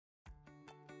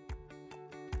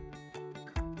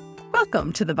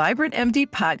Welcome to the Vibrant MD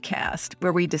podcast,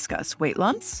 where we discuss weight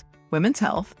loss, women's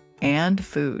health, and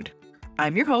food.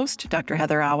 I'm your host, Dr.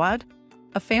 Heather Awad,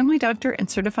 a family doctor and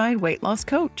certified weight loss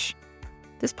coach.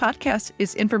 This podcast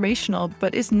is informational,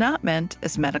 but is not meant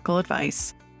as medical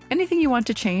advice. Anything you want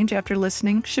to change after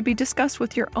listening should be discussed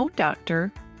with your own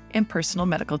doctor and personal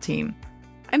medical team.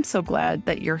 I'm so glad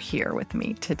that you're here with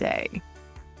me today.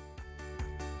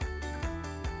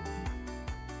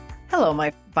 Hello,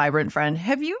 my vibrant friend.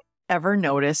 Have you ever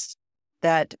noticed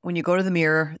that when you go to the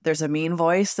mirror, there's a mean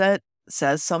voice that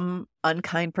says some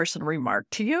unkind personal remark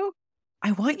to you?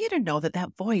 I want you to know that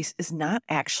that voice is not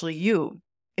actually you.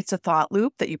 It's a thought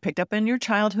loop that you picked up in your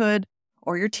childhood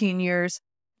or your teen years,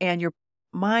 and your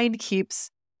mind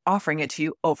keeps offering it to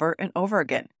you over and over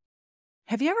again.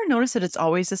 Have you ever noticed that it's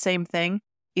always the same thing?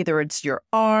 Either it's your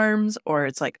arms, or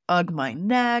it's like, ugh, my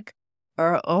neck,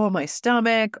 or oh, my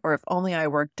stomach, or if only I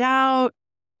worked out.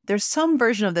 There's some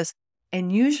version of this,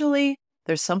 and usually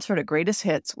there's some sort of greatest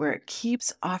hits where it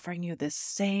keeps offering you this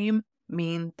same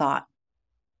mean thought.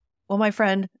 Well, my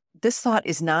friend, this thought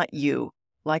is not you.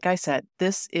 Like I said,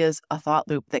 this is a thought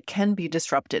loop that can be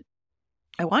disrupted.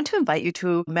 I want to invite you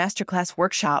to a masterclass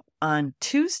workshop on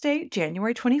Tuesday,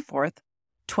 January 24th,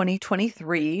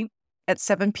 2023 at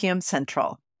 7 p.m.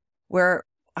 Central, where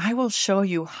I will show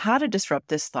you how to disrupt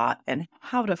this thought and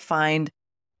how to find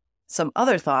some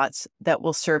other thoughts that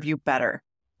will serve you better.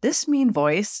 This mean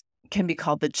voice can be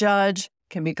called the judge,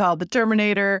 can be called the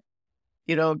Terminator,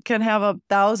 can have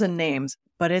 1,000 names,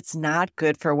 but it's not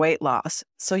good for weight loss.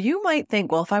 So you might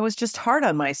think, well, if I was just hard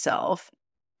on myself,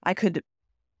 I could,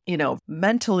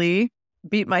 mentally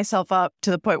beat myself up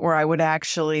to the point where I would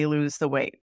actually lose the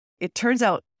weight. It turns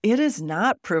out it is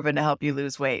not proven to help you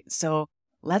lose weight. So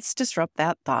let's disrupt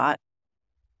that thought.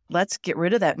 Let's get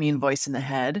rid of that mean voice in the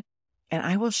head. And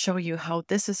I will show you how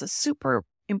this is a super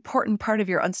important part of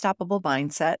your unstoppable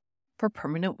mindset for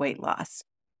permanent weight loss.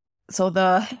 So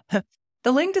the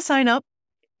link to sign up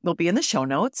will be in the show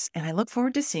notes, and I look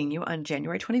forward to seeing you on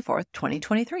January 24th,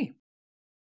 2023.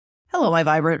 Hello, my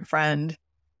vibrant friend.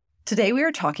 Today we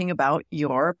are talking about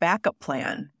your backup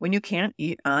plan when you can't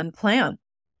eat on plan.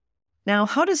 Now,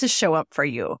 how does this show up for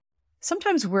you?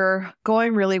 Sometimes we're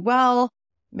going really well.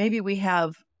 Maybe we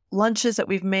have lunches that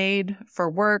we've made for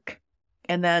work,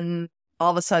 and then all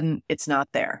of a sudden it's not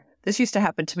there. This used to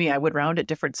happen to me. I would round at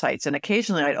different sites, and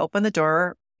occasionally I'd open the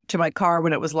door to my car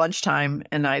when it was lunchtime,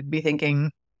 and I'd be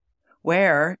thinking,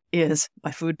 where is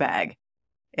my food bag?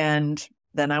 And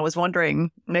then I was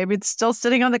wondering, maybe it's still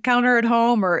sitting on the counter at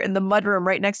home or in the mudroom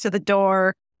right next to the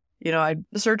door. I'd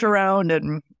search around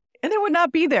and it would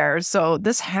not be there. So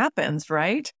this happens,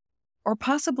 right? Or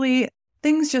possibly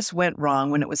things just went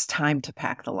wrong when it was time to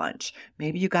pack the lunch.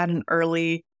 Maybe you got an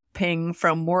early ping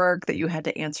from work that you had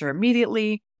to answer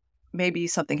immediately. Maybe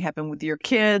something happened with your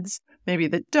kids. Maybe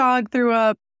the dog threw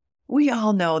up. We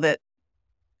all know that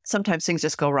sometimes things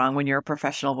just go wrong when you're a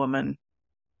professional woman,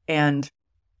 and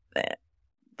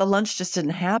the lunch just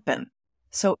didn't happen.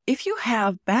 So if you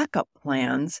have backup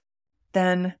plans,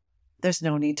 then there's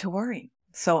no need to worry.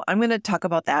 So I'm going to talk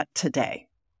about that today.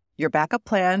 Your backup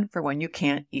plan for when you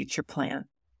can't eat your plan.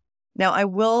 Now, I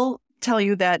will tell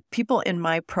you that people in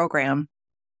my program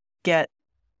get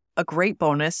a great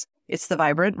bonus. It's the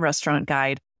Vibrant Restaurant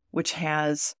Guide, which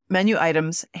has menu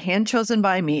items hand-chosen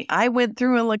by me. I went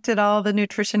through and looked at all the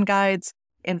nutrition guides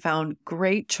and found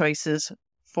great choices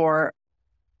for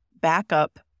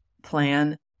backup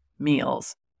plan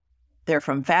meals. They're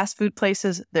from fast food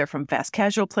places. They're from fast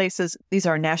casual places. These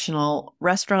are national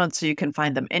restaurants, so you can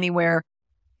find them anywhere.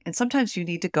 And sometimes you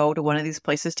need to go to one of these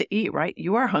places to eat, right?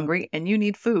 You are hungry and you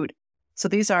need food. So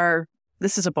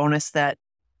this is a bonus that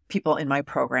people in my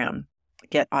program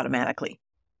get automatically.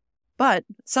 But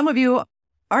some of you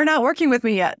are not working with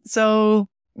me yet, so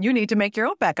you need to make your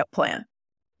own backup plan.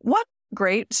 One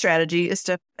great strategy is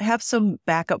to have some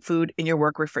backup food in your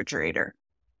work refrigerator.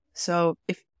 So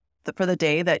if for the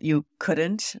day that you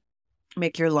couldn't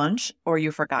make your lunch or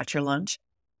you forgot your lunch,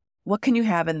 what can you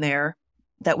have in there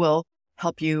that will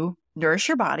help you nourish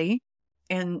your body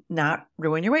and not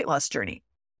ruin your weight loss journey?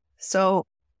 So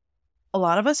a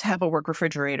lot of us have a work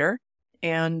refrigerator,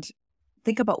 and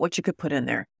think about what you could put in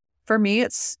there. For me,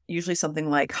 it's usually something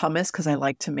like hummus, because I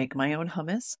like to make my own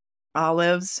hummus,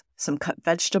 olives, some cut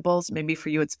vegetables. Maybe for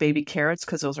you, it's baby carrots,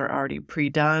 because those are already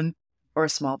pre-done, or a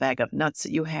small bag of nuts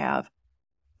that you have.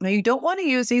 Now, you don't want to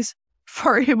use these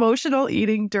for emotional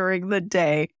eating during the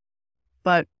day,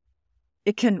 but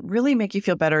it can really make you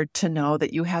feel better to know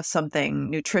that you have something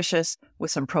nutritious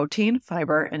with some protein,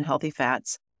 fiber, and healthy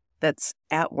fats that's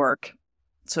at work.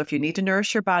 So if you need to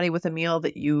nourish your body with a meal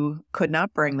that you could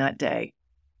not bring that day,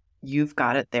 you've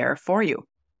got it there for you.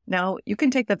 Now, you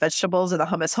can take the vegetables and the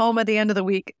hummus home at the end of the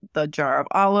week. The jar of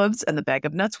olives and the bag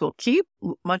of nuts will keep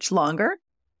much longer.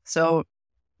 So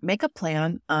make a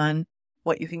plan on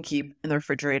what you can keep in the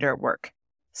refrigerator at work.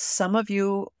 Some of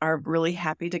you are really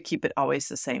happy to keep it always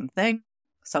the same thing.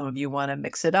 Some of you want to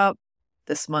mix it up.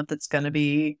 This month it's going to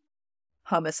be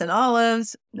hummus and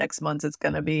olives. Next month it's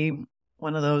going to be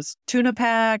one of those tuna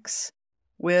packs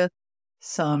with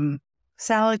some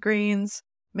salad greens.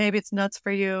 Maybe it's nuts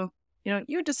for you.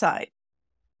 You decide.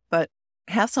 But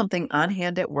have something on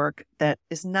hand at work that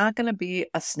is not going to be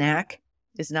a snack,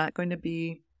 is not going to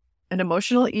be an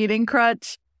emotional eating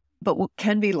crutch, but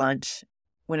can be lunch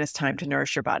when it's time to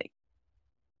nourish your body.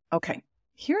 Okay,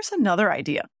 here's another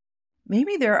idea.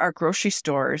 Maybe there are grocery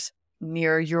stores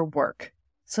near your work.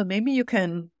 So maybe you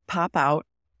can pop out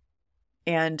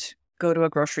and go to a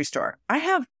grocery store. I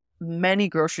have many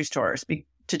grocery stores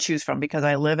to choose from because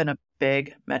I live in a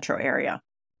big metro area.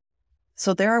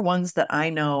 So there are ones that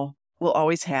I know will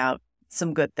always have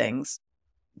some good things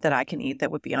that I can eat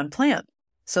that would be unplanned.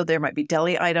 So there might be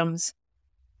deli items.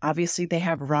 Obviously, they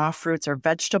have raw fruits or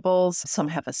vegetables. Some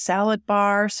have a salad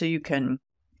bar, so you can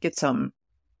get some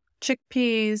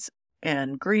chickpeas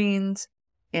and greens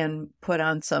and put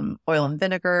on some oil and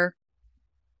vinegar,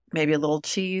 maybe a little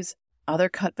cheese. Other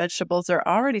cut vegetables are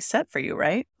already set for you,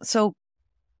 right? So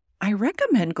I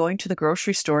recommend going to the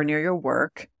grocery store near your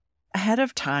work ahead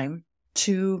of time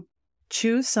to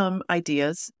choose some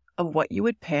ideas of what you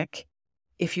would pick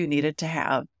if you needed to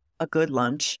have a good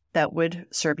lunch that would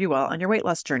serve you well on your weight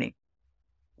loss journey.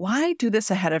 Why do this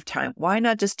ahead of time? Why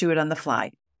not just do it on the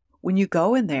fly? When you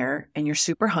go in there and you're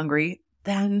super hungry,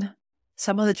 then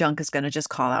some of the junk is going to just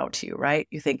call out to you, right?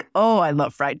 You think, oh, I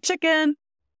love fried chicken.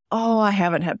 Oh, I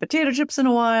haven't had potato chips in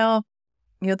a while.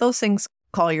 Those things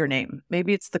call your name.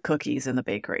 Maybe it's the cookies in the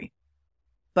bakery.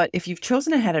 But if you've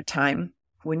chosen ahead of time,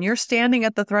 when you're standing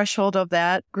at the threshold of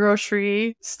that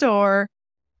grocery store,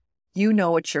 you know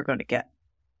what you're going to get.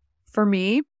 For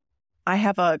me, I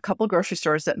have a couple grocery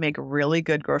stores that make really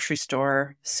good grocery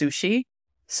store sushi.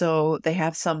 So they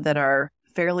have some that are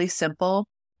fairly simple,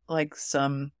 like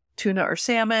some tuna or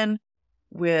salmon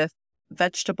with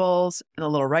vegetables and a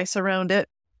little rice around it.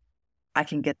 I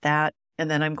can get that. And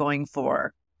then I'm going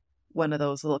for one of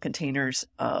those little containers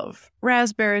of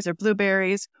raspberries or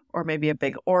blueberries, or maybe a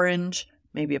big orange,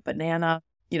 maybe a banana,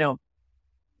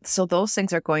 So those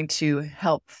things are going to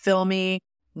help fill me,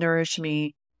 nourish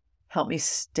me, help me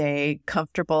stay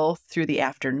comfortable through the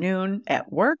afternoon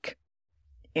at work,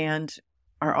 and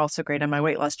are also great on my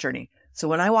weight loss journey. So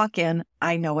when I walk in,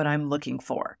 I know what I'm looking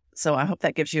for. So I hope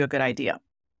that gives you a good idea.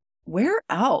 Where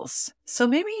else? So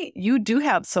maybe you do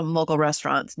have some local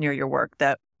restaurants near your work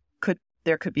that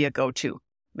there could be a go-to.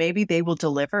 Maybe they will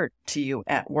deliver to you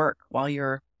at work while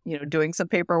you're, doing some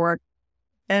paperwork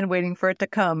and waiting for it to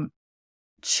come.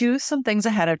 Choose some things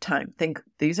ahead of time. Think,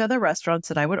 these are the restaurants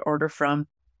that I would order from.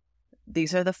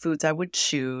 These are the foods I would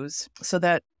choose, so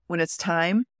that when it's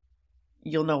time,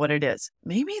 you'll know what it is.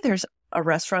 Maybe there's a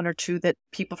restaurant or two that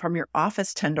people from your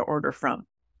office tend to order from.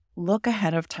 Look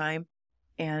ahead of time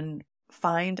and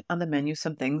find on the menu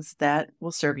some things that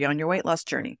will serve you on your weight loss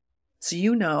journey.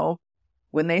 So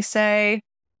when they say,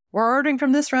 we're ordering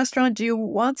from this restaurant, do you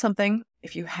want something?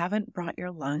 If you haven't brought your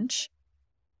lunch,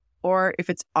 or if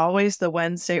it's always the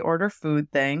Wednesday order food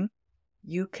thing,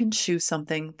 you can choose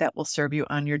something that will serve you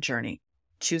on your journey.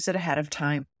 Choose it ahead of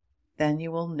time. Then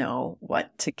you will know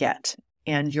what to get.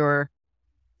 And your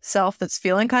self that's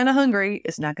feeling kind of hungry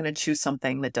is not going to choose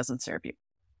something that doesn't serve you.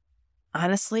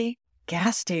 Honestly,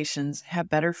 gas stations have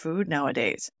better food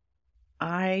nowadays.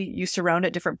 I used to round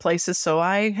at different places, so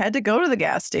I had to go to the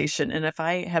gas station. And if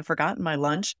I had forgotten my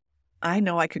lunch, I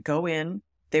know I could go in.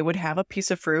 They would have a piece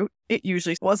of fruit. It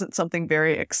usually wasn't something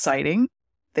very exciting.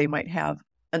 They might have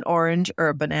an orange or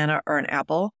a banana or an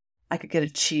apple. I could get a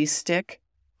cheese stick.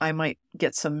 I might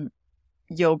get some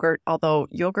yogurt, although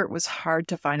yogurt was hard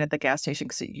to find at the gas station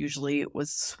because it usually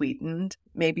was sweetened.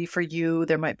 Maybe for you,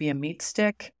 there might be a meat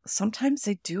stick. Sometimes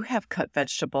they do have cut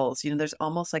vegetables. There's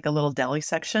almost like a little deli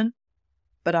section.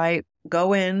 But I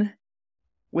go in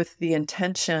with the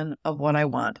intention of what I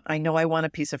want. I know I want a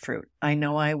piece of fruit. I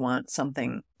know I want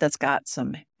something that's got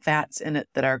some fats in it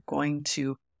that are going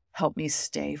to help me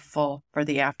stay full for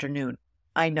the afternoon.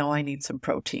 I know I need some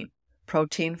protein.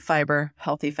 Protein, fiber,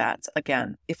 healthy fats.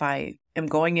 Again, if I am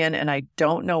going in and I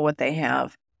don't know what they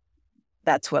have,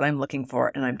 that's what I'm looking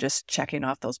for. And I'm just checking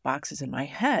off those boxes in my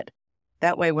head.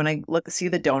 That way, when I see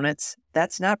the donuts,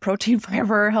 that's not protein,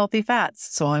 fiber, or healthy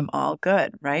fats. So I'm all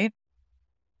good, right?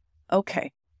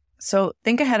 Okay. So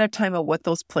think ahead of time of what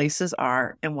those places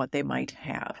are and what they might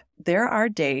have. There are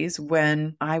days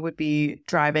when I would be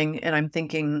driving and I'm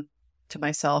thinking to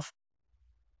myself,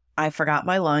 I forgot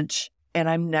my lunch, and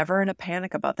I'm never in a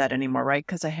panic about that anymore, right?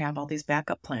 Because I have all these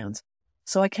backup plans.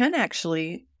 So I can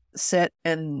actually sit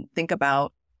and think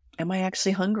about, am I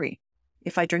actually hungry?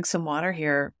 If I drink some water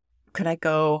here, could I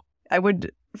go?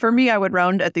 For me, I would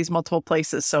round at these multiple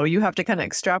places. So you have to kind of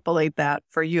extrapolate that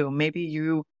for you. Maybe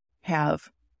you have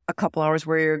a couple hours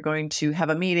where you're going to have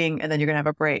a meeting and then you're going to have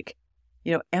a break.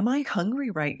 Am I hungry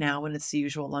right now when it's the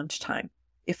usual lunchtime?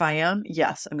 If I am,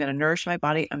 yes, I'm going to nourish my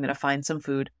body. I'm going to find some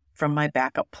food from my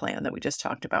backup plan that we just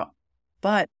talked about.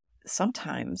 But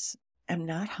sometimes I'm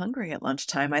not hungry at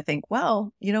lunchtime. I think,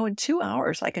 well, in 2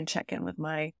 hours, I can check in with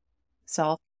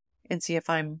myself and see if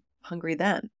I'm hungry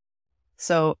then.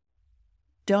 So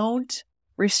don't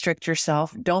restrict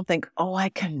yourself. Don't think, oh, I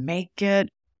can make it.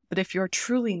 But if you're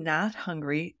truly not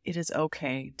hungry, it is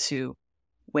okay to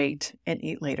wait and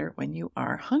eat later when you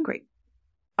are hungry.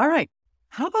 All right.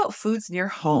 How about foods near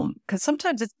home? Because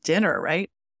sometimes it's dinner, right?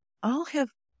 I'll have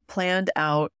planned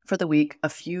out for the week a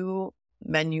few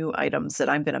menu items that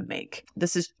I'm going to make.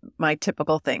 This is my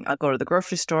typical thing. I'll go to the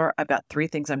grocery store. I've got 3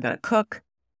 things I'm going to cook,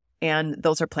 and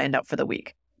those are planned out for the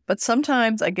week. But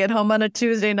sometimes I get home on a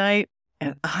Tuesday night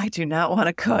and I do not want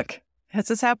to cook. Has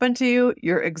this happened to you?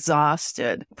 You're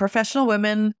exhausted. Professional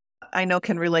women, I know,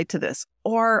 can relate to this.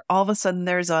 Or all of a sudden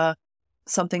there's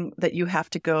something that you have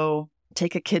to go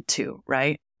take a kid to,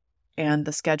 right? And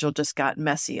the schedule just got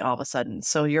messy all of a sudden.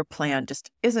 So your plan just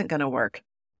isn't going to work.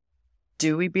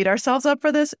 Do we beat ourselves up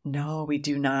for this? No, we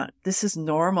do not. This is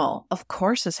normal. Of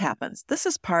course this happens. This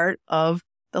is part of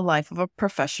the life of a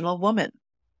professional woman.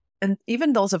 And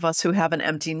even those of us who have an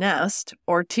empty nest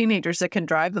or teenagers that can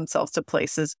drive themselves to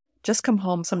places, just come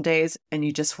home some days and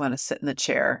you just want to sit in the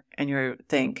chair and you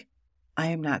think, I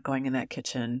am not going in that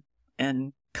kitchen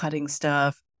and cutting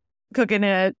stuff, cooking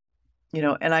it,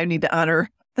 and I need to honor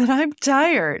that I'm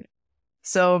tired.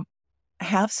 So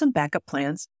have some backup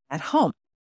plans at home.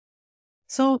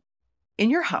 So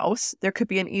in your house, there could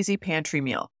be an easy pantry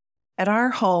meal. At our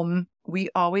home, we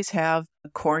always have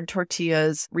corn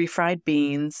tortillas, refried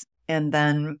beans, and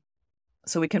then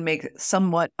so we can make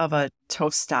somewhat of a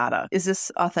tostada. Is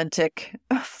this authentic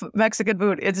Mexican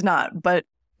food? It's not, but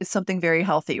it's something very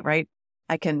healthy, right?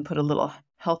 I can put a little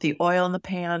healthy oil in the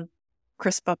pan,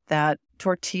 crisp up that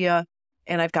tortilla,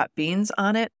 and I've got beans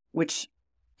on it, which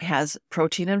has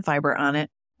protein and fiber on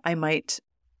it. I might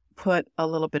put a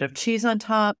little bit of cheese on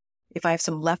top. If I have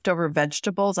some leftover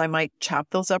vegetables, I might chop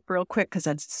those up real quick because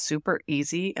that's super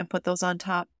easy and put those on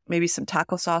top. Maybe some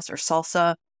taco sauce or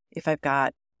salsa. If I've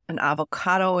got an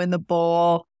avocado in the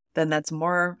bowl, then that's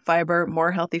more fiber,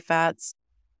 more healthy fats.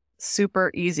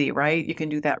 Super easy, right? You can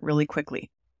do that really quickly.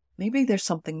 Maybe there's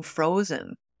something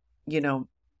frozen.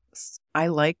 I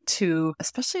like to,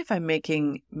 especially if I'm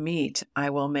making meat, I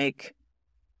will make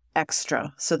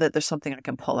extra so that there's something I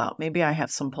can pull out. Maybe I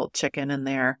have some pulled chicken in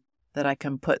there that I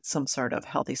can put some sort of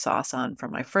healthy sauce on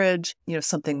from my fridge,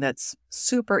 something that's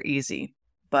super easy,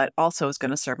 but also is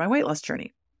going to serve my weight loss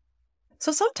journey.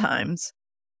 So sometimes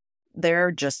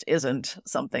there just isn't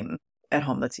something at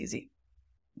home that's easy.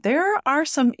 There are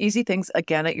some easy things,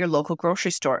 again, at your local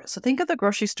grocery store. So think of the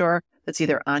grocery store that's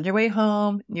either on your way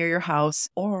home, near your house,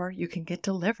 or you can get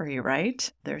delivery,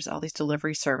 right? There's all these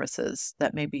delivery services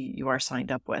that maybe you are signed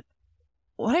up with.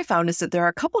 What I found is that there are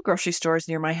a couple grocery stores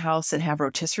near my house that have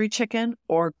rotisserie chicken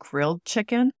or grilled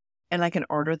chicken, and I can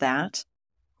order that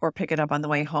or pick it up on the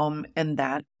way home, and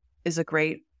that is a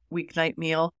great weeknight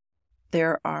meal.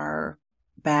 There are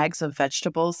bags of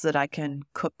vegetables that I can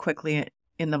cook quickly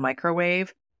in the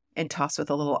microwave and toss with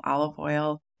a little olive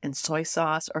oil and soy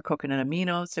sauce or coconut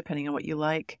aminos, depending on what you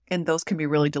like. And those can be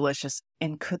really delicious.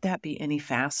 And could that be any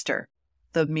faster?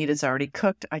 The meat is already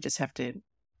cooked. I just have to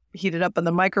heat it up in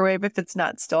the microwave if it's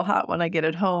not still hot when I get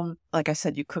it home. Like I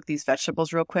said, you cook these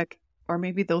vegetables real quick, or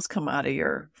maybe those come out of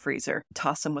your freezer.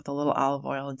 Toss them with a little olive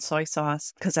oil and soy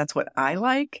sauce because that's what I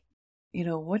like.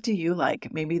 What do you like?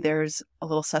 Maybe there's a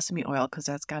little sesame oil because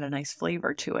that's got a nice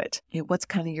flavor to it. What's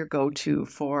kind of your go-to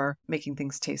for making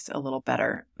things taste a little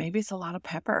better? Maybe it's a lot of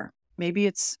pepper. Maybe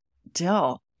it's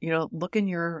dill. Look in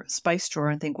your spice drawer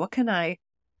and think, what can I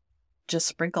just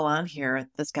sprinkle on here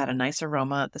that's got a nice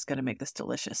aroma that's going to make this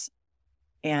delicious?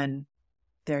 And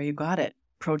there you got it.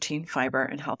 Protein, fiber,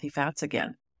 and healthy fats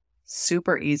again.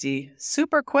 Super easy,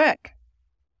 super quick.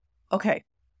 Okay,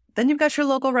 then you've got your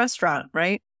local restaurant,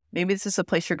 right? Maybe this is a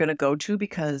place you're going to go to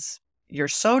because you're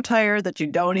so tired that you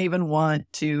don't even want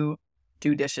to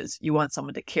do dishes. You want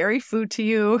someone to carry food to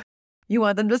you. You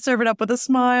want them to serve it up with a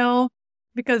smile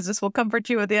because this will comfort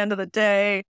you at the end of the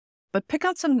day. but pick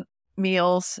out some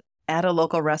meals at a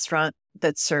local restaurant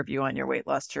that serve you on your weight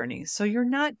loss journey. So you're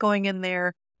not going in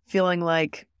there feeling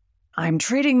like I'm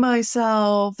treating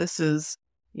myself. This is,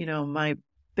 my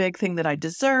big thing that I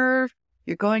deserve.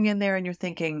 You're going in there and you're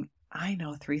thinking, I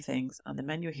know 3 things on the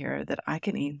menu here that I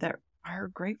can eat that are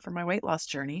great for my weight loss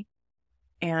journey.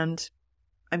 And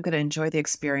I'm going to enjoy the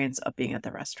experience of being at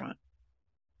the restaurant.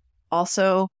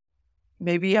 Also,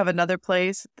 maybe you have another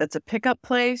place that's a pickup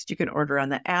place. You can order on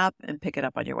the app and pick it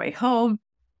up on your way home,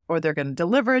 or they're going to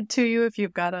deliver it to you if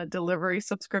you've got a delivery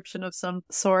subscription of some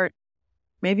sort.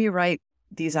 Maybe write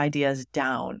these ideas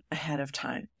down ahead of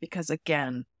time, because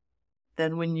again,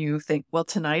 then when you think, well,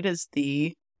 tonight is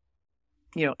the,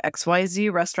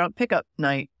 XYZ restaurant pickup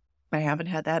night. I haven't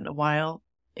had that in a while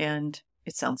and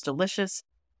it sounds delicious.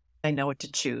 I know what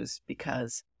to choose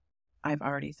because I've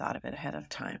already thought of it ahead of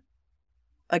time.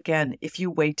 Again, if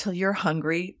you wait till you're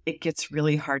hungry, it gets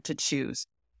really hard to choose.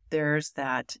 There's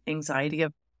that anxiety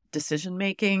of decision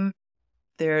making.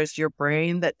 There's your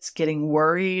brain that's getting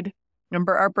worried.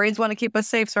 Remember, our brains want to keep us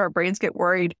safe, so our brains get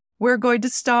worried. We're going to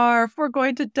starve. We're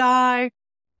going to die.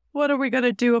 What are we going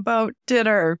to do about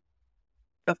dinner?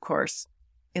 Of course,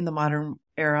 in the modern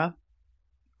era,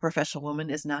 a professional woman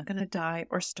is not going to die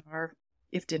or starve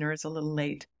if dinner is a little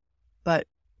late. But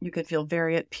you can feel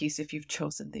very at peace if you've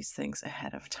chosen these things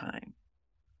ahead of time.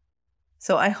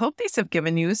 So I hope these have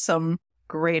given you some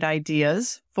great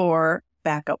ideas for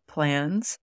backup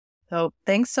plans. So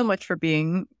thanks so much for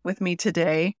being with me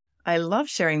today. I love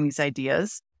sharing these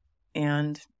ideas,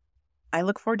 and I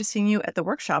look forward to seeing you at the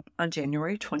workshop on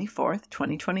January 24th,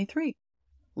 2023.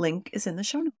 Link is in the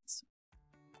show notes.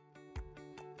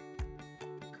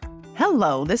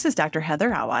 Hello, this is Dr.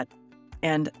 Heather Awad,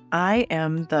 and I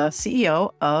am the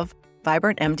CEO of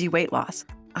Vibrant MD Weight Loss.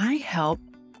 I help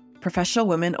professional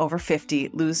women over 50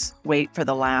 lose weight for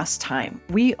the last time.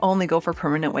 We only go for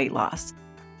permanent weight loss.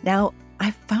 Now,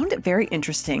 I found it very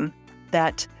interesting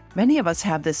that many of us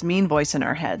have this mean voice in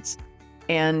our heads.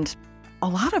 And a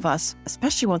lot of us,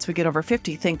 especially once we get over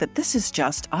 50, think that this is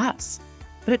just us.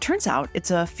 But it turns out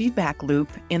it's a feedback loop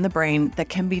in the brain that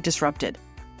can be disrupted.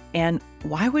 And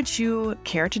why would you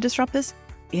care to disrupt this?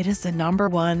 It is the number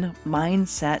one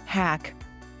mindset hack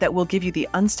that will give you the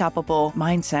unstoppable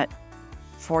mindset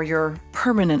for your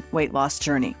permanent weight loss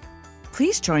journey.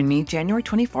 Please join me January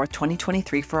 24th,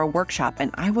 2023 for a workshop,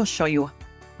 and I will show you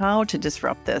how to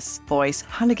disrupt this voice,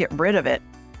 how to get rid of it,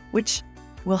 which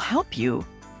will help you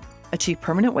achieve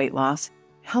permanent weight loss,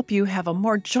 help you have a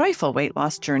more joyful weight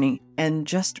loss journey, and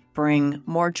just bring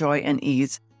more joy and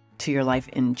ease to your life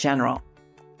in general.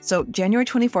 So January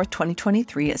 24th,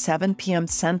 2023 at 7 p.m.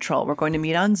 Central, we're going to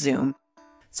meet on Zoom.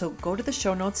 So go to the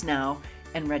show notes now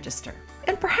and register.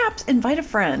 And perhaps invite a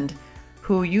friend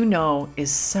who you know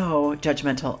is so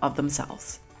judgmental of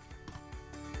themselves.